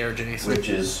right there, Jason. Which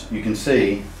is, you can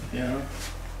see. Yeah.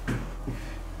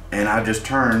 And I just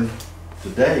turned to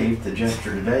Dave, to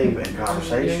gesture to Dave in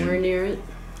conversation. Nowhere near it.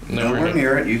 Nowhere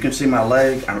near it. You can see my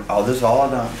leg. This is all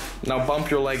I've done. Now bump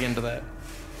your leg into that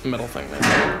metal thing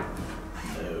there.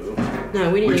 No,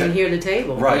 we didn't Which even I- hear the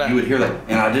table. Right, No. you would hear that.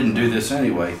 And I didn't do this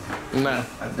anyway. No.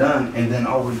 I've done, and then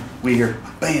all we hear,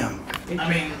 bam. I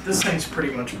mean, this thing's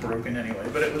pretty much broken anyway,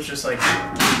 but it was just like...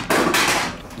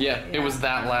 Yeah, it was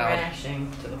that loud.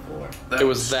 Crashing to the floor. It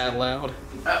was that loud.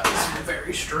 That was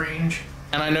very strange.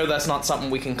 And I know that's not something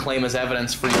we can claim as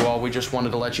evidence for you all. We just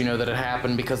wanted to let you know that it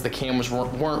happened because the cameras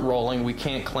weren't rolling. We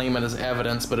can't claim it as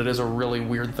evidence, but it is a really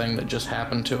weird thing that just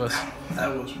happened to us.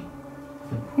 That was...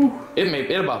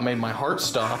 It about made my heart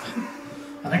stop.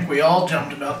 I think we all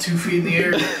jumped about 2 feet in the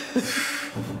air.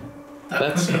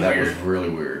 That's- That was really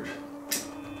weird.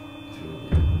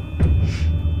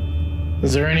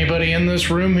 Is there anybody in this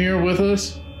room here with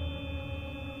us?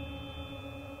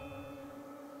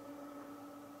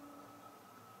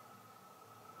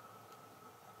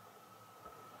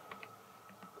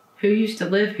 Who used to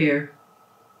live here?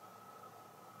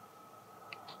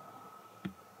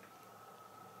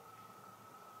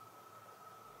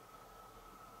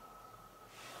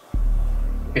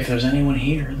 If there's anyone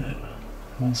here that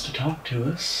wants to talk to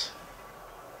us,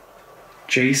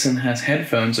 Jason has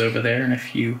headphones over there, and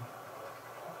if you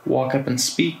walk up and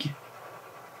speak,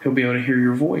 he'll be able to hear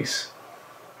your voice.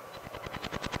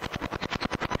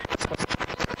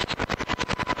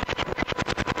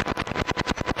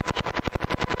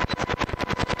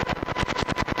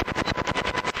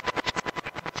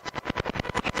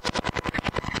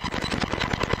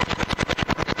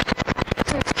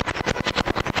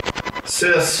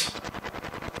 Sis,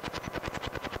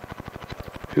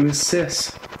 Who is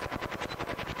Sis?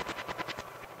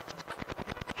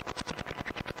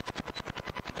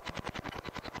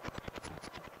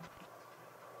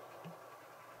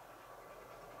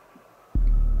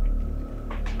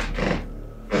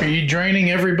 Are you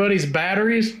draining everybody's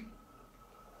batteries?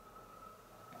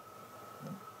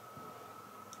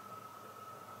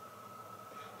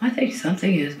 I think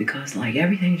something is because, like,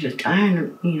 everything's just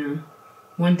dying, you know,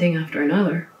 one thing after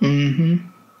another. Mm-hmm.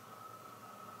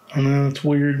 I know, it's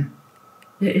weird.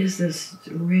 There is this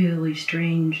really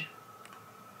strange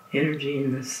energy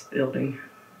in this building.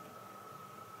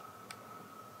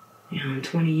 You know, in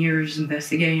 20 years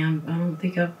investigating, I don't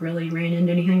think I've really ran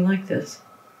into anything like this.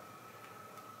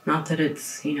 Not that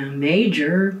it's, you know,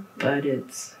 major, but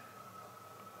it's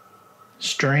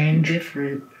Strange.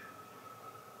 different.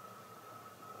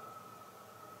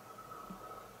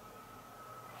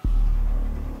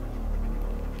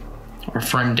 Our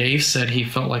friend Dave said he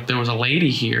felt like there was a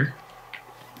lady here.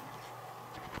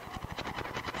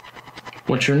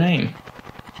 What's your name?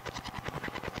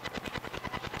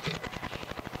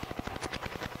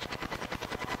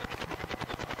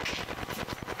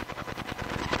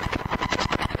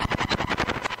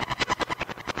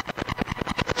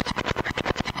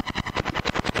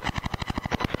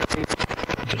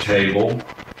 the table,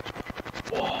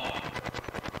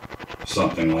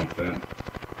 something like that.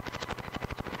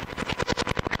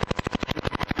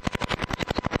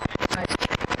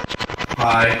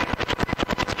 Hi.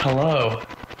 Hello.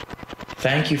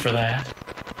 Thank you for that.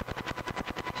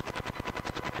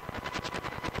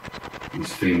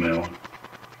 He's female.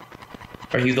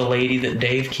 Are you the lady that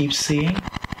Dave keeps seeing?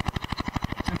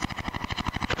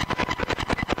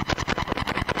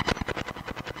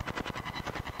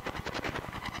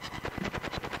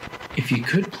 If you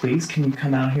could, please, can you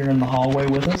come out here in the hallway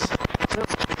with us?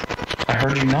 I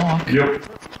heard you knock. Yep.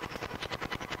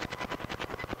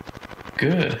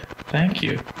 Good. Thank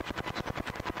you.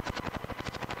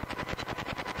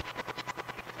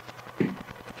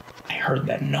 I heard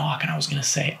that knock, and I was going to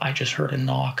say, I just heard a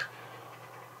knock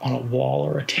on a wall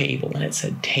or a table, and it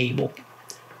said table.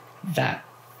 That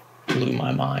blew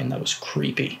my mind. That was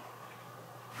creepy.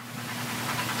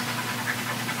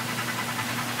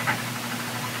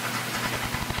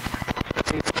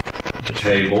 The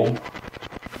table.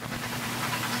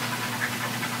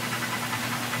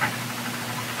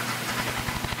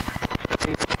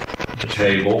 The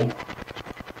table.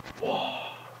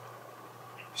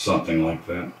 Something like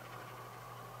that.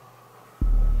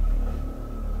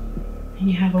 And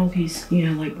you have all these, you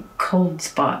know, like cold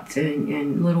spots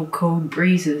and little cold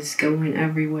breezes going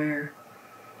everywhere.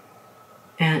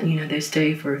 And, you know, they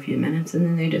stay for a few minutes and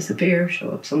then they disappear, show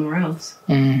up somewhere else.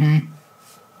 Mm-hmm.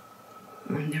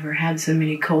 I've never had so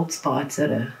many cold spots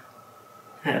at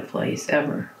a place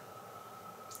ever.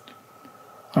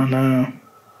 I know.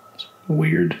 It's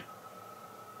weird.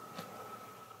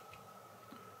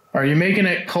 Are you making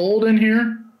it cold in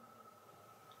here?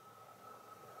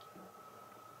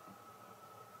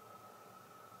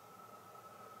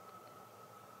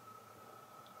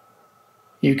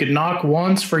 You could knock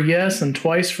once for yes and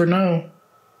twice for no.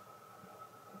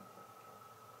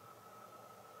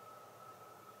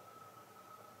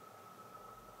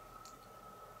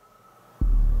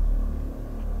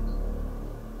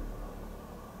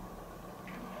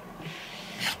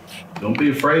 Don't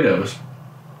be afraid of us.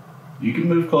 You can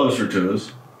move closer to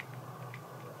us.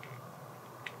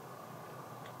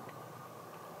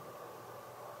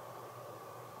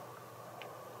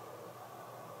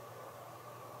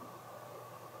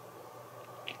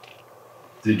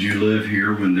 Did you live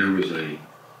here when there was a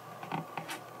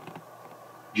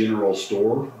general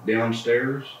store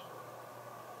downstairs?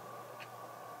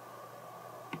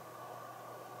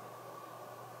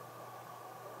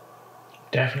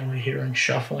 Definitely hearing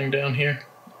shuffling down here.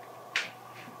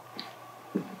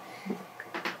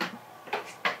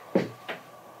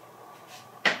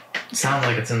 Sounds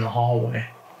like it's in the hallway.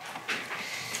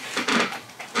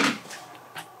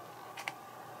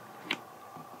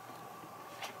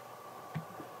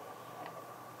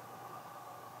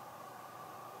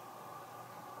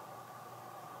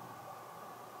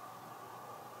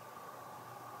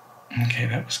 Okay,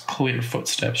 that was clear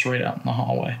footsteps right out in the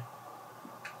hallway.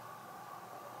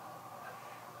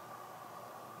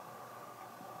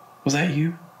 Was that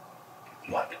you?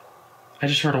 What? I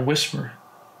just heard a whisper.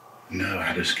 No,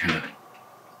 I just kind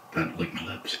of licked my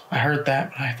lips. I heard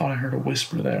that, but I thought I heard a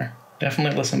whisper there.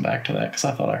 Definitely listen back to that, because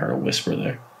I thought I heard a whisper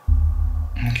there.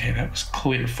 Okay, that was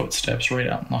clear footsteps right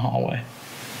out in the hallway.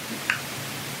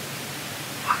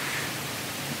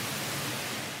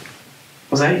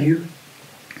 Was that you?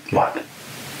 What?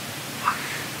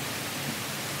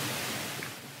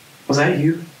 Was that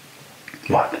you?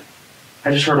 What?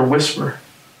 I just heard a whisper.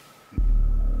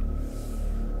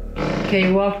 Okay,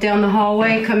 you walk down the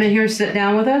hallway, come in here, sit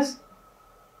down with us.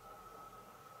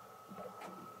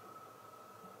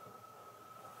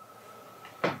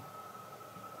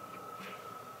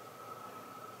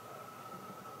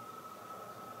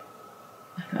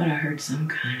 I thought I heard some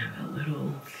kind of a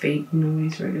little faint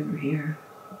noise right over here.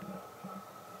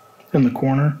 In the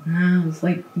corner? No, it was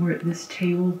like we're at this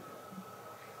table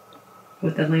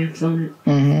with the lamps on it.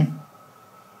 Mm-hmm.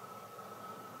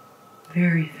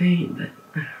 Very faint, but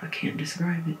I can't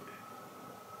describe it.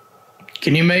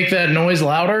 Can you make that noise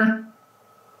louder?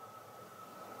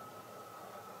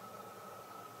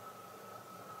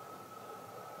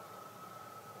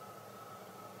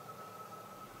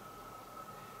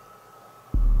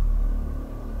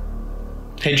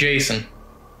 Hey, Jason.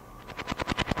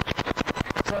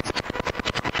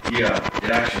 Yeah, it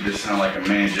actually just sounded like a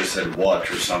man just said what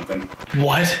or something.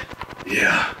 What?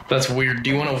 Yeah. That's weird. Do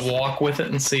you want to walk with it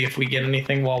and see if we get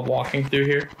anything while walking through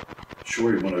here?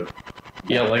 Sure, you want to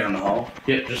Yeah, walk like down the hall?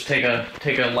 Yeah, just take a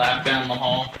lap down the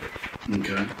hall.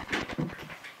 Okay.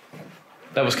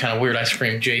 That was kind of weird. I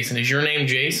screamed, Jason. Is your name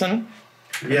Jason?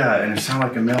 Yeah, and it sounded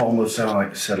like a male almost sounded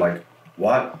like it said like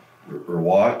what or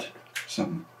what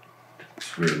something.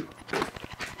 It's weird.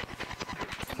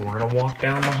 We're gonna walk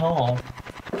down the hall.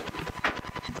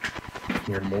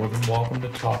 You're more than welcome to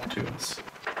talk to us.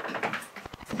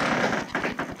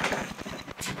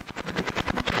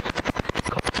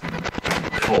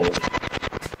 Cold.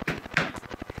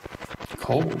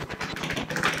 Cold?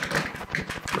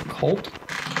 Cold?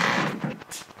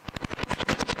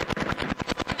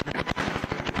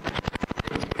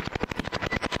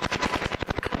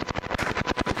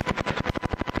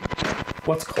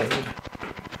 What's cold?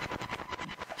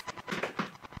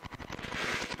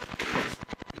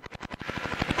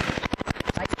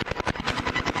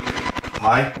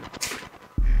 Hi.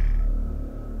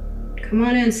 Come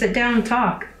on in, sit down and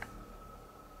talk.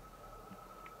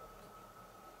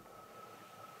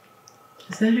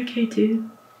 Is that okay too?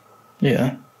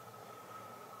 Yeah.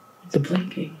 It's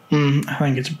blinking. I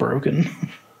think it's broken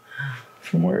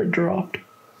from where it dropped.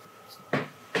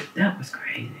 That was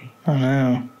crazy. I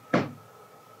know.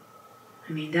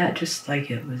 I mean, that just like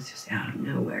it was just out of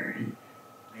nowhere and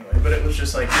Anyway, but it was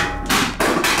just like...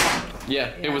 Yeah,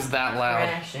 it was that loud.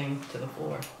 crashing to the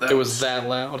floor. It was that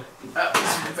loud. That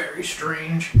was very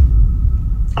strange.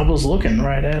 I was looking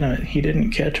right at him. He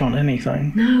didn't catch on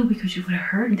anything. No, because you would have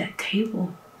heard that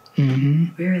table.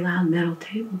 Mm-hmm. Very loud metal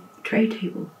table, tray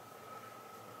table.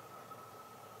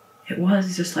 It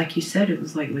was just like you said. It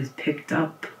was like it was picked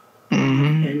up,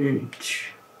 Mm-hmm. and then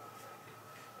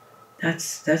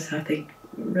that's I think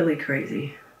really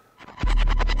crazy.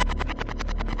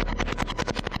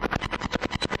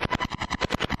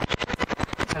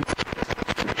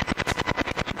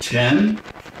 $10?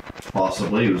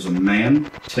 Possibly. It was a man.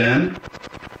 10?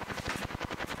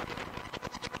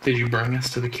 Did you bring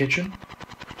us to the kitchen?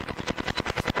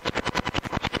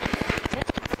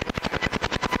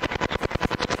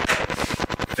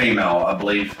 Female, I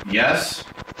believe. Yes?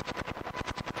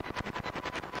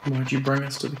 Why'd you bring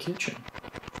us to the kitchen?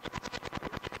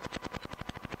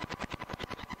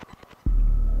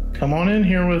 Come on in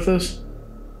here with us.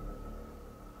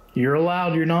 You're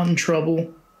allowed. You're not in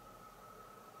trouble.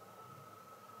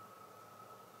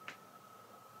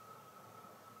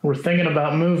 We're thinking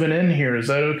about moving in here. Is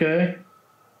that okay?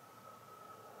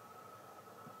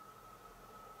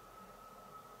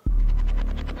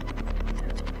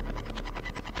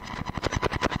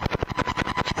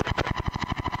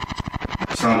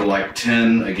 Sounded like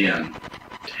 10 again.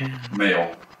 10.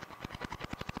 Male.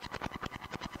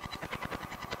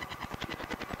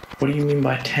 What do you mean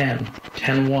by 10?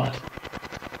 10 what?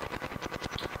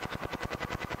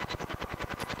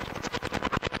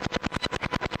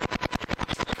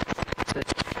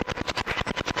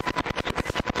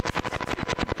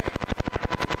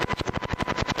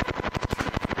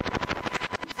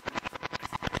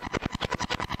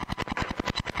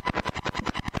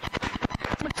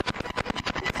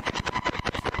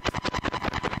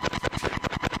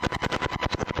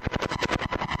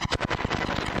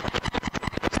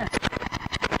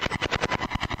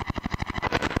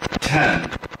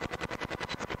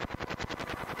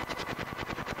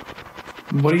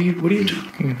 What are you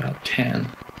talking about? 10?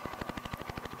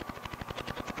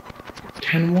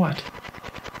 10 what?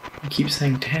 You keep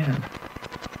saying 10.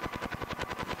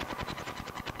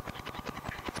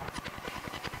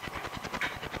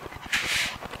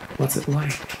 What's it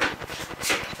like?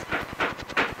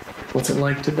 What's it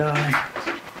like to die?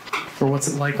 Or what's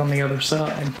it like on the other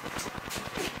side?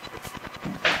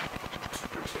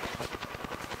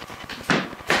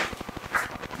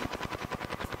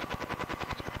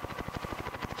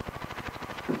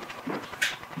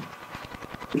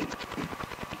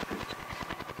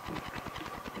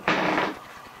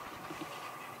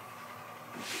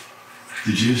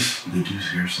 Did you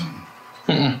hear something?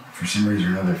 Mm-mm. For some reason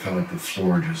or another, I felt like the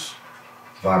floor just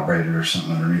vibrated or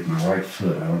something underneath my right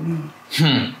foot. I don't know.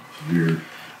 It's weird.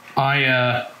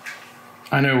 I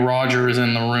know Roger is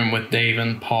in the room with Dave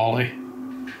and Polly.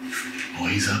 Oh,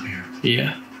 he's up here.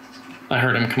 Yeah. I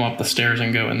heard him come up the stairs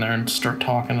and go in there and start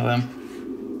talking to them.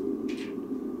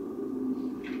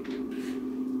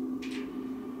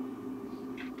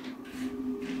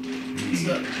 What's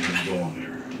up? Go on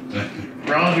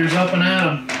there. Roger's up and at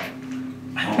him.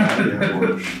 Oh,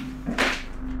 yeah,